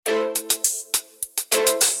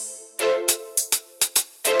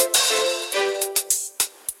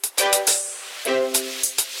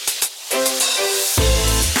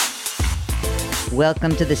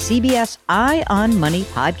welcome to the CBS Eye on Money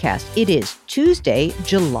podcast. It is Tuesday,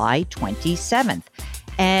 July 27th.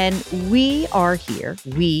 And we are here,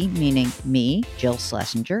 we meaning me, Jill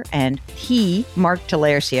Schlesinger, and he, Mark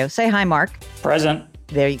Talercio. Say hi, Mark. Present.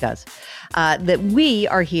 There he goes. That we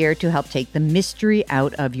are here to help take the mystery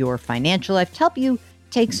out of your financial life, to help you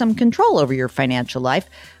take some control over your financial life.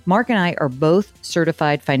 Mark and I are both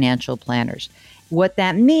certified financial planners. What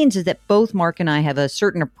that means is that both Mark and I have a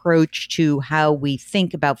certain approach to how we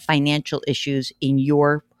think about financial issues in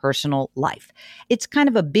your personal life. It's kind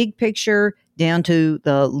of a big picture down to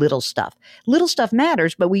the little stuff. Little stuff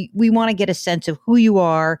matters, but we want to get a sense of who you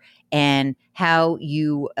are and how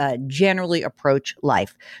you generally approach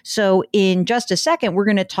life. So in just a second, we're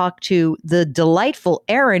going to talk to the delightful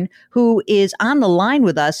Erin, who is on the line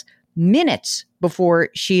with us minutes before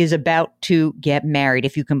she is about to get married,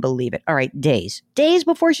 if you can believe it. All right, days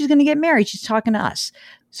before she's going to get married, she's talking to us.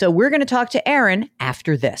 So we're going to talk to Erin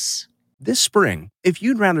after this. This spring, if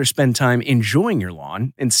you'd rather spend time enjoying your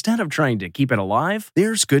lawn instead of trying to keep it alive,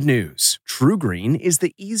 there's good news. True Green is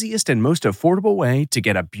the easiest and most affordable way to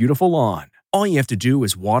get a beautiful lawn. All you have to do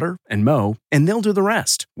is water and mow, and they'll do the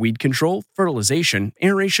rest. Weed control, fertilization,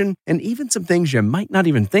 aeration, and even some things you might not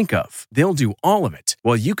even think of. They'll do all of it,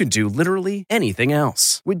 while you can do literally anything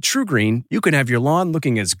else. With True Green, you can have your lawn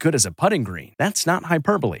looking as good as a putting green. That's not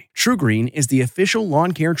hyperbole. True Green is the official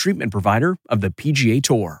lawn care treatment provider of the PGA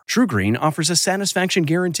Tour. True Green offers a satisfaction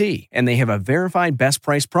guarantee, and they have a verified best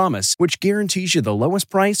price promise, which guarantees you the lowest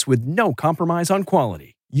price with no compromise on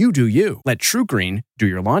quality. You do you. Let True Green do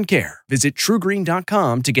your lawn care. Visit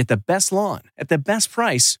truegreen.com to get the best lawn at the best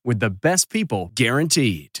price with the best people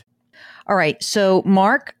guaranteed. All right. So,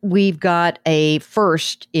 Mark, we've got a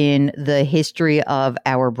first in the history of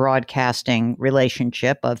our broadcasting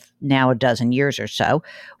relationship of now a dozen years or so.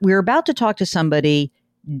 We're about to talk to somebody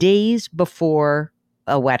days before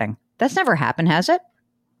a wedding. That's never happened, has it?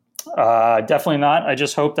 Definitely not. I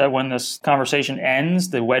just hope that when this conversation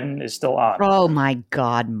ends, the wedding is still on. Oh, my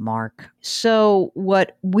God, Mark. So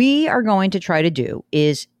what we are going to try to do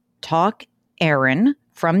is talk Erin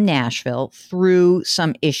from Nashville through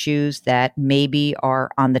some issues that maybe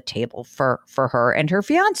are on the table for her and her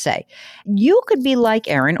fiance. You could be like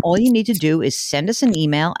Erin. All you need to do is send us an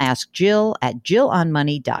email,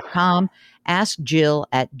 askjill@jillonmoney.com,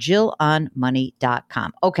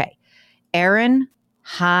 askjill@jillonmoney.com. Okay, Erin,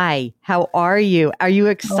 hi, how are you? Are you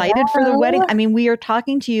excited for the wedding? I mean, we are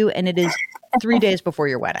talking to you and it is 3 days before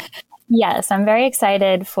your wedding. Yes, I'm very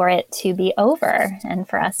excited for it to be over and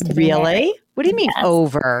for us to be married. What do you mean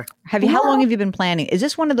over? How long have you been planning? Is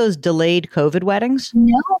this one of those delayed COVID weddings?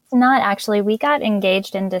 No, it's not actually. We got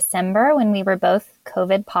engaged in December when we were both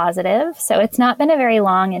COVID positive. So it's not been a very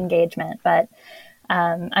long engagement, but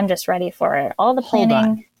I'm just ready for it. All the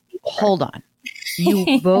planning. Hold on.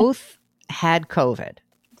 You both had COVID.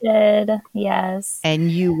 Did, yes.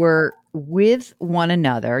 And you were with one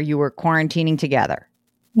another. You were quarantining together.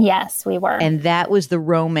 Yes, we were. And that was the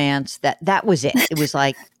romance. That was it. It was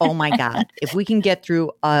like, oh my God, if we can get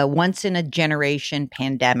through a once in a generation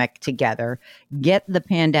pandemic together, get the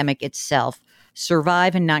pandemic itself,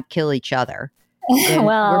 survive and not kill each other, then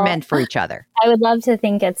we're meant for each other. I would love to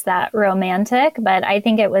think it's that romantic, but I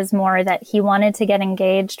think it was more that he wanted to get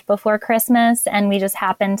engaged before Christmas and we just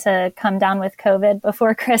happened to come down with COVID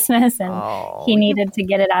before Christmas and he needed to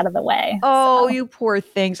get it out of the way. Oh, you poor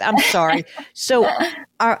things. I'm sorry. So,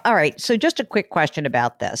 all right. So just a quick question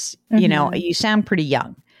about this. Mm-hmm. You know, you sound pretty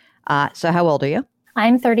young. So how old are you?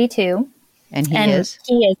 I'm 32. And he is?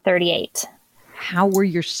 He is 38. How were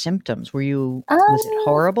your symptoms? Was it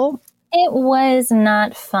horrible? It was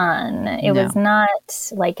not fun. It was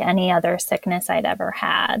not like any other sickness I'd ever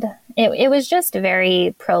had. It was just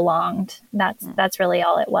very prolonged. That's really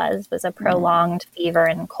all it was a prolonged fever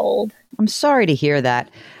and cold. I'm sorry to hear that.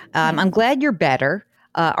 I'm glad you're better.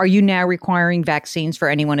 Are you now requiring vaccines for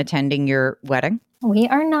anyone attending your wedding? We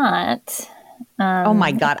are not. Oh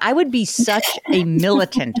my God. I would be such a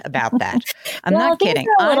militant about that. I'm not kidding.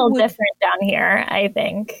 Things are a little different down here, I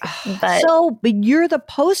think. But you're the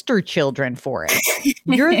poster children for it.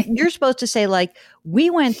 You're supposed to say, like, we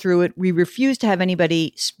went through it. We refuse to have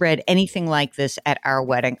anybody spread anything like this at our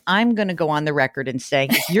wedding. I'm going to go on the record and say,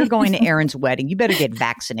 if you're going to Erin's wedding, you better get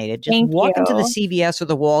vaccinated. Just walk into the CVS or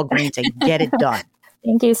the Walgreens and get it done.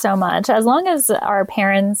 Thank you so much. As long as our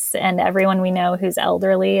parents and everyone we know who's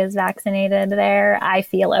elderly is vaccinated there, I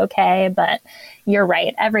feel okay. But you're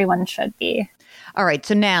right. Everyone should be. All right.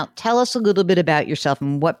 So now tell us a little bit about yourself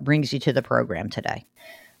and what brings you to the program today.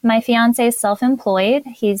 My fiance is self-employed.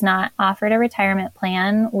 He's not offered a retirement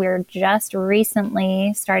plan. We're just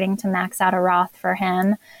recently starting to max out a Roth for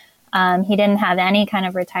him. He didn't have any kind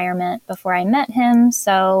of retirement before I met him.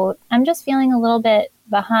 So I'm just feeling a little bit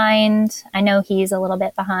behind. I know he's a little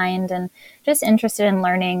bit behind, and just interested in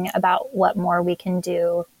learning about what more we can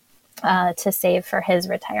do to save for his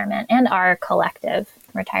retirement and our collective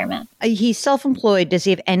retirement. He's self-employed. Does he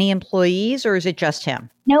have any employees, or is it just him?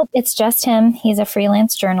 Nope, it's just him. He's a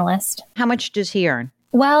freelance journalist. How much does he earn?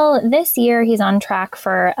 Well, this year he's on track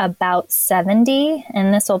for about 70,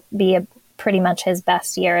 and this will be pretty much his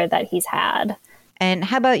best year that he's had. And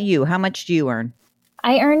how about you? How much do you earn?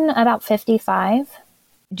 I earn about 55.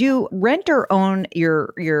 Do you rent or own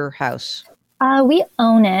your house? We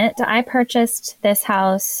own it. I purchased this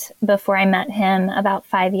house before I met him about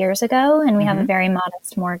 5 years ago, and we have a very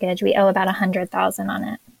modest mortgage. We owe about $100,000 on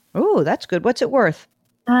it. Oh, that's good. What's it worth?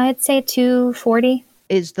 I'd say $240,000.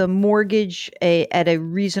 Is the mortgage at a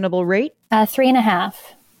reasonable rate? 3.5.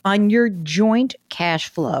 On your joint cash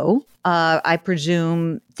flow, I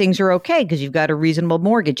presume things are okay because you've got a reasonable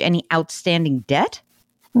mortgage. Any outstanding debt?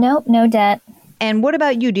 Nope, no debt. And what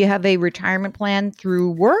about you? Do you have a retirement plan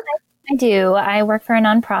through work? I do. I work for a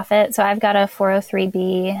nonprofit, so I've got a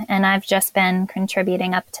 403B, and I've just been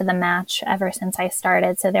contributing up to the match ever since I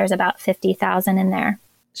started. So there's about $50,000 in there.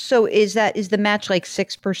 So is the match like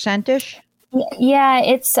 6%-ish? Yeah,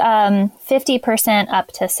 it's 50%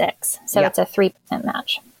 up to 6. So it's a 3%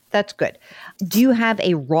 match. That's good. Do you have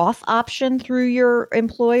a Roth option through your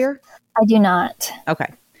employer? I do not.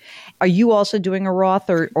 Okay. Are you also doing a Roth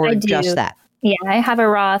or just that? Yeah, I have a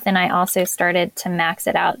Roth, and I also started to max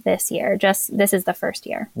it out this year. This is the first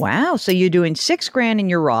year. Wow. So you're doing $6,000 in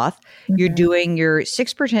your Roth. You're doing your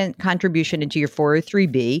 6% contribution into your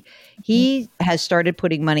 403B. He has started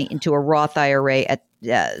putting money into a Roth IRA at,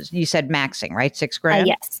 you said maxing, right? $6,000?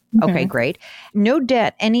 Yes. Okay, great. No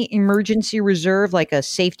debt. Any emergency reserve, like a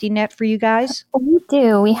safety net for you guys? We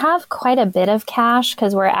do. We have quite a bit of cash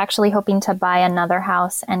because we're actually hoping to buy another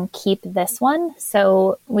house and keep this one.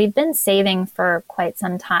 So we've been saving for quite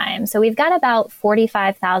some time. So we've got about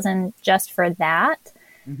 $45,000 just for that.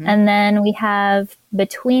 And then we have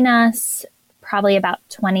between us probably about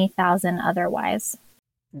 $20,000 otherwise.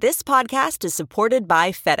 This podcast is supported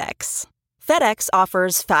by FedEx. FedEx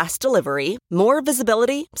offers fast delivery, more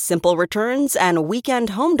visibility, simple returns, and weekend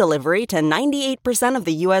home delivery to 98% of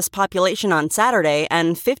the U.S. population on Saturday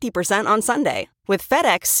and 50% on Sunday. With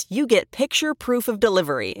FedEx, you get picture proof of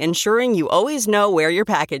delivery, ensuring you always know where your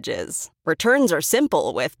package is. Returns are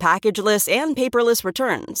simple with packageless and paperless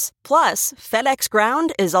returns. Plus, FedEx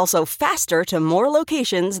Ground is also faster to more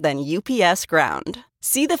locations than UPS Ground.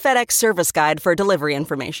 See the FedEx service guide for delivery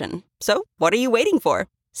information. So, what are you waiting for?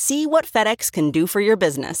 See what FedEx can do for your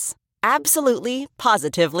business. Absolutely,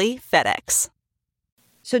 positively FedEx.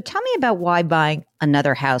 So tell me about why buying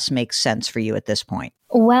another house makes sense for you at this point.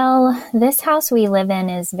 Well, this house we live in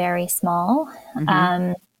is very small,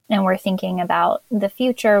 and we're thinking about the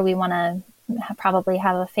future. We want to probably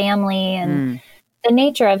have a family, and the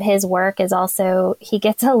nature of his work is also he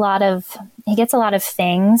gets a lot of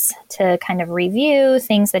things to kind of review,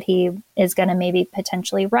 things that he is going to maybe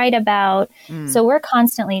potentially write about. So we're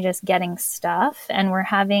constantly just getting stuff, and we're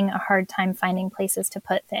having a hard time finding places to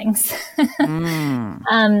put things.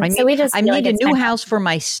 So we just I need a new house for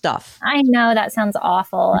my stuff. I know that sounds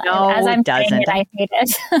awful. No, as I'm it doesn't. saying it, I hate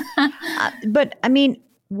it. But I mean,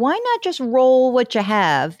 why not just roll what you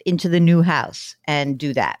have into the new house and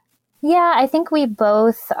do that? Yeah, I think we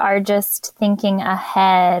both are just thinking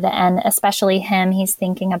ahead, and especially him, he's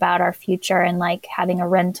thinking about our future, and like having a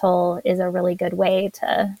rental is a really good way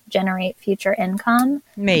to generate future income.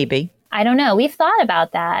 Maybe. I don't know. We've thought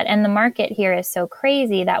about that, and the market here is so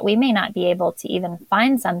crazy that we may not be able to even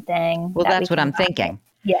find something. Well, that's what I'm thinking.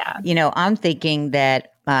 Yeah. You know, I'm thinking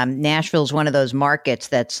that Nashville's one of those markets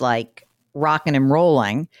that's like rocking and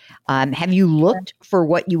rolling. Have you looked for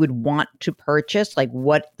what you would want to purchase, like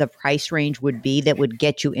what the price range would be that would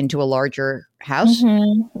get you into a larger house?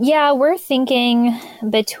 Yeah, we're thinking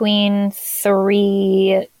between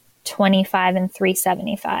 $325,000 and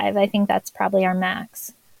 $375,000. I think that's probably our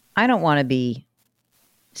max. I don't want to be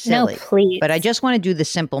silly, no, please. But I just want to do the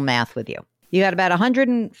simple math with you. You got about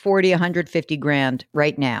 140, 150 grand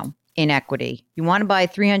right now in equity. You want to buy a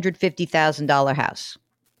 $350,000 house.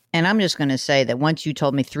 And I'm just going to say that once you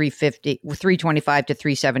told me 325 to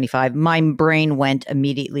 375, my brain went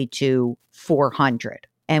immediately to 400,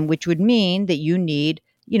 and which would mean that you need,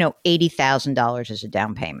 $80,000 as a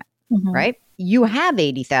down payment, right? You have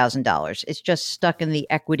 $80,000. It's just stuck in the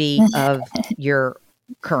equity of your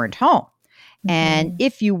current home. And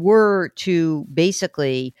if you were to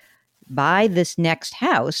basically buy this next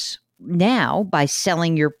house now by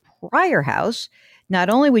selling your prior house, not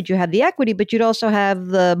only would you have the equity, but you'd also have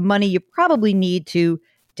the money you probably need to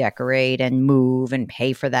decorate and move and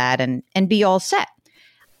pay for that and be all set.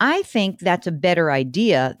 I think that's a better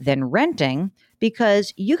idea than renting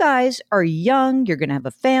because you guys are young. You're going to have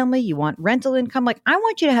a family. You want rental income. Like, I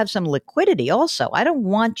want you to have some liquidity also. I don't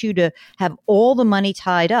want you to have all the money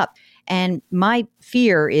tied up. And my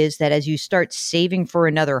fear is that as you start saving for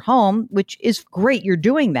another home, which is great, you're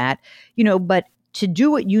doing that, but to do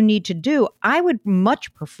what you need to do, I would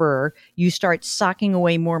much prefer you start socking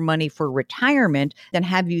away more money for retirement than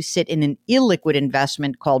have you sit in an illiquid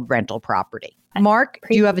investment called rental property. Mark,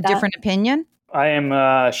 do you have a different opinion? I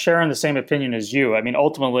am sharing the same opinion as you. I mean,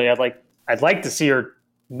 ultimately, I'd like to see her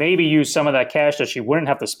maybe use some of that cash that she wouldn't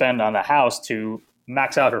have to spend on the house to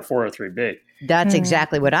max out her 403B. That's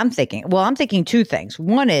exactly what I'm thinking. Well, I'm thinking two things.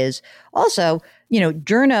 One is also,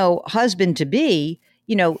 journo husband to be,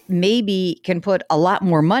 maybe can put a lot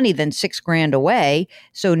more money than $6,000 away.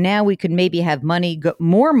 So now we could maybe have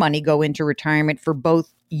more money go into retirement for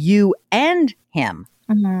both you and him.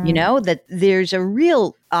 Mm-hmm. That there's a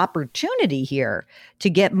real opportunity here to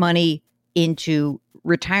get money into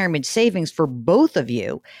retirement savings for both of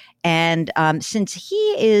you. And since he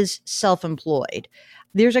is self-employed,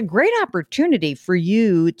 there's a great opportunity for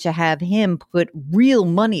you to have him put real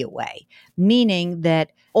money away, meaning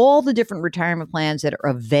that all the different retirement plans that are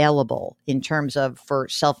available in terms of for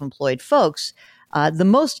self-employed folks, the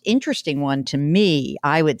most interesting one to me,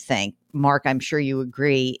 I would think, Mark, I'm sure you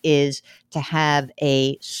agree, is to have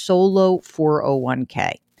a solo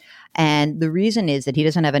 401k. And the reason is that he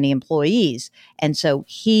doesn't have any employees. And so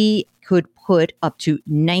he could put up to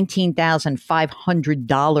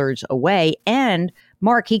 $19,500 away. And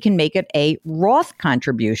Mark, he can make it a Roth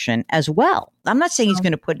contribution as well. I'm not saying he's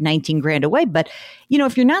going to put $19,000 away, but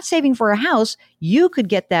if you're not saving for a house, you could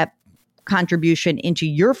get that contribution into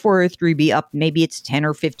your 403B up. Maybe it's 10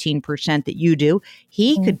 or 15% that you do.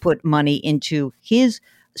 He could put money into his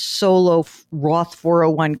solo Roth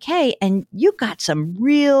 401k, and you got some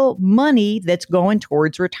real money that's going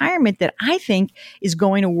towards retirement that I think is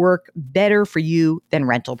going to work better for you than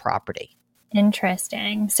rental property.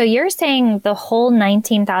 Interesting. So you're saying the whole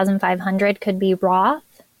 $19,500 could be Roth?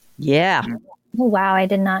 Yeah. Oh, wow. I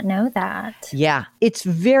did not know that. Yeah, it's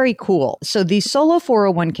very cool. So these solo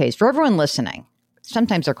 401ks, for everyone listening,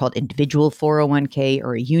 sometimes they're called individual 401k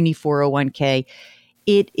or a uni 401k.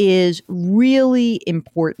 It is really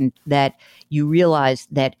important that you realize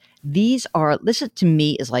that these are, listen to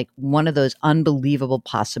me, is like one of those unbelievable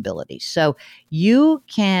possibilities. So you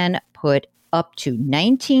can put up to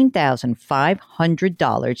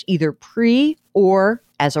 $19,500 either pre or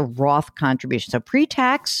as a Roth contribution. So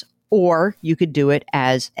pre-tax, or you could do it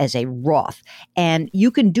as a Roth. And you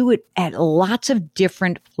can do it at lots of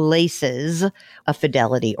different places, a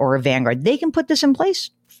Fidelity or a Vanguard. They can put this in place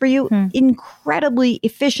for you incredibly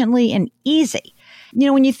efficiently and easy.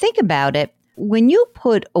 When you think about it, when you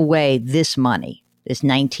put away this money, this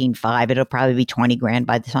 $19,500, it'll probably be $20,000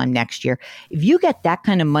 by the time next year. If you get that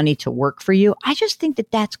kind of money to work for you, I just think that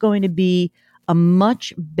that's going to be a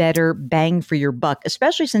much better bang for your buck,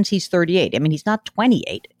 especially since he's 38. I mean, he's not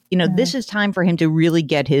 28. This is time for him to really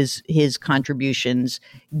get his contributions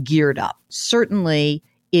geared up. Certainly,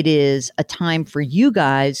 it is a time for you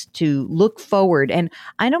guys to look forward. And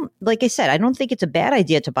like I said, I don't think it's a bad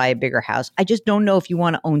idea to buy a bigger house. I just don't know if you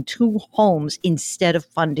want to own two homes instead of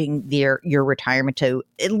funding your retirement to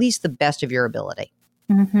at least the best of your ability.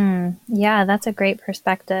 Mm-hmm. Yeah, that's a great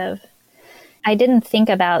perspective. I didn't think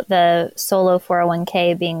about the solo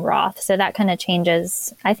 401k being Roth. So that kind of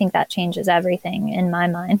changes. I think that changes everything in my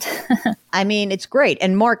mind. I mean, it's great.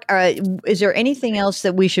 And Mark, is there anything else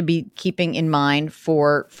that we should be keeping in mind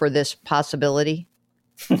for this possibility?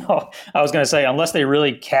 No, I was going to say, unless they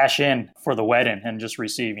really cash in for the wedding and just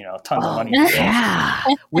receive, tons of money. Yeah.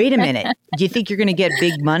 Wait a minute. Do you think you're going to get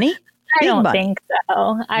big money? I don't think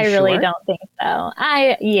so. I really don't think so.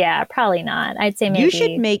 Probably not. I'd say maybe. You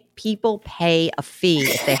should make people pay a fee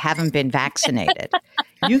if they haven't been vaccinated.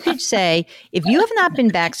 You could say, if you have not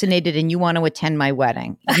been vaccinated and you want to attend my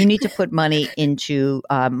wedding, you need to put money into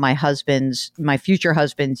my future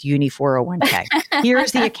husband's uni 401k.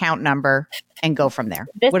 Here's the account number and go from there.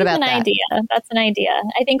 What about that? Idea. That's an idea.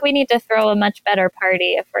 I think we need to throw a much better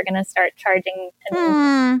party if we're going to start charging.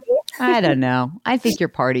 I don't know. I think your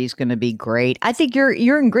party is going to be great. I think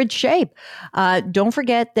you're in good shape. Don't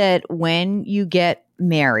forget that when you get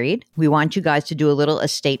married, we want you guys to do a little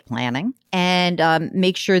estate planning. and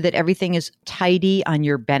make sure that everything is tidy on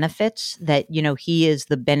your benefits, that, he is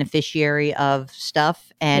the beneficiary of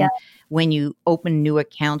stuff. And when you open new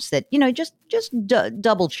accounts that, just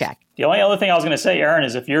double check. The only other thing I was going to say, Aaron,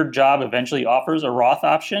 is if your job eventually offers a Roth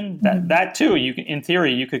option, that too, in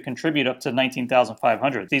theory, you could contribute up to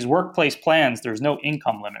 $19,500. These workplace plans, there's no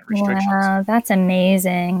income limit restrictions. Wow, that's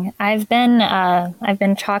amazing. I've been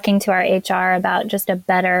talking to our HR about just a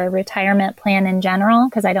better retirement plan in general,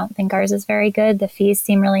 because I don't think ours is very good. The fees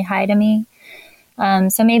seem really high to me.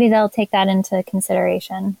 So maybe they'll take that into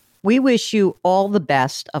consideration. We wish you all the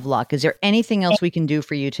best of luck. Is there anything else we can do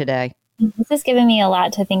for you today? This has given me a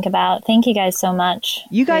lot to think about. Thank you guys so much.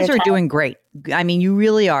 You guys are doing great. I mean, you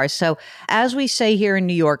really are. So as we say here in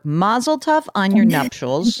New York, mazel tov on your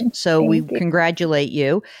nuptials. So we congratulate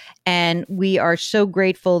you. And we are so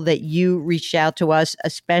grateful that you reached out to us,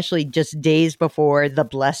 especially just days before the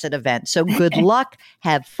blessed event. So good luck.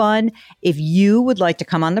 Have fun. If you would like to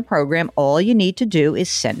come on the program, all you need to do is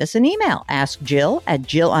send us an email. Ask Jill at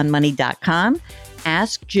jillonmoney.com.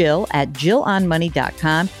 Ask Jill at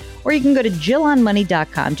jillonmoney.com. Or you can go to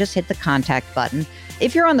jillonmoney.com. Just hit the contact button.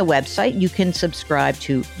 If you're on the website, you can subscribe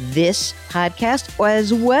to this podcast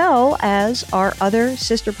as well as our other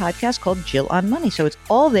sister podcast called Jill on Money. So it's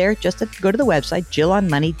all there. Just go to the website,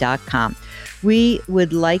 jillonmoney.com. We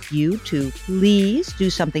would like you to please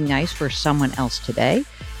do something nice for someone else today.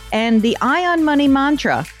 And the Eye on Money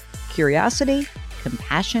mantra, curiosity,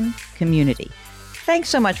 compassion, community. Thanks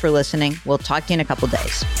so much for listening. We'll talk to you in a couple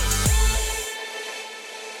days.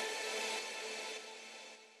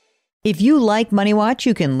 If you like Money Watch,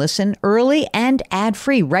 you can listen early and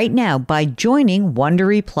ad-free right now by joining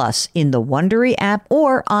Wondery Plus in the Wondery app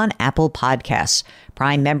or on Apple Podcasts.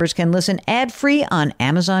 Prime members can listen ad-free on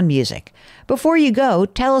Amazon Music. Before you go,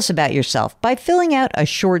 tell us about yourself by filling out a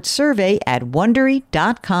short survey at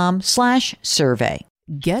Wondery.com/survey.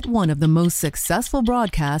 Get one of the most successful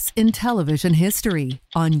broadcasts in television history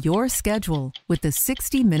on your schedule with the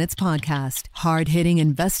 60 Minutes Podcast. Hard-hitting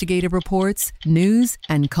investigative reports, news,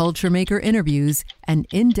 and culture maker interviews, and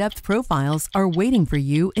in-depth profiles are waiting for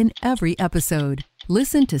you in every episode.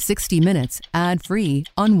 Listen to 60 Minutes ad-free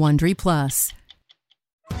on Wondery Plus.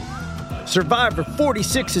 Survivor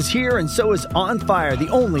 46 is here, and so is On Fire, the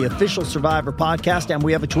only official Survivor podcast, and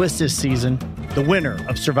we have a twist this season. The winner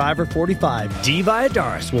of Survivor 45, Dee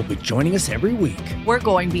Valladares, will be joining us every week. We're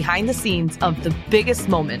going behind the scenes of the biggest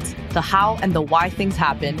moments, the how and the why things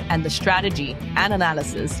happen, and the strategy and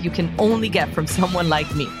analysis you can only get from someone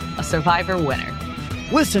like me, a Survivor winner.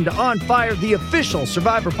 Listen to On Fire, the official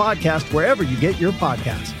Survivor podcast, wherever you get your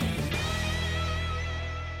podcasts.